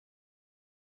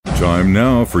Time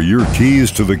now for your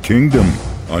keys to the kingdom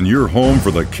on your home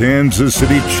for the Kansas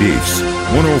City Chiefs.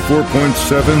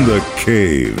 104.7 The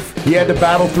Cave. He had to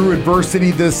battle through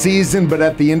adversity this season, but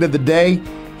at the end of the day,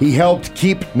 he helped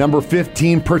keep number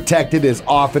 15 protected as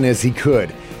often as he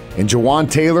could. And Jawaan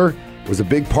Taylor was a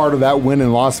big part of that win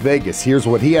in Las Vegas. Here's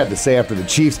what he had to say after the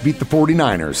Chiefs beat the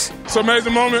 49ers. It's an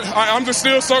amazing moment. I'm just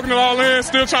still soaking it all in,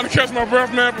 still trying to catch my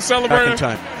breath, man, for celebrating.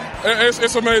 Back in time.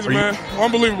 It's amazing, man.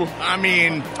 Unbelievable. I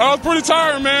mean, I was pretty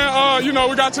tired, man.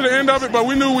 We got to the end of it, but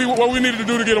we knew what we needed to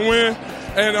do to get a win.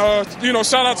 And,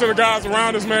 shout out to the guys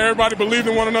around us, man. Everybody believed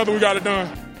in one another. We got it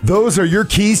done. Those are your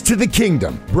keys to the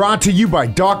kingdom. Brought to you by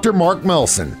Dr. Mark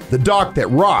Melson, the doc that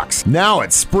rocks, now at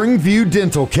Springview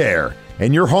Dental Care.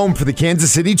 And your home for the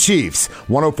Kansas City Chiefs,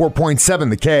 104.7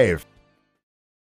 The Cave.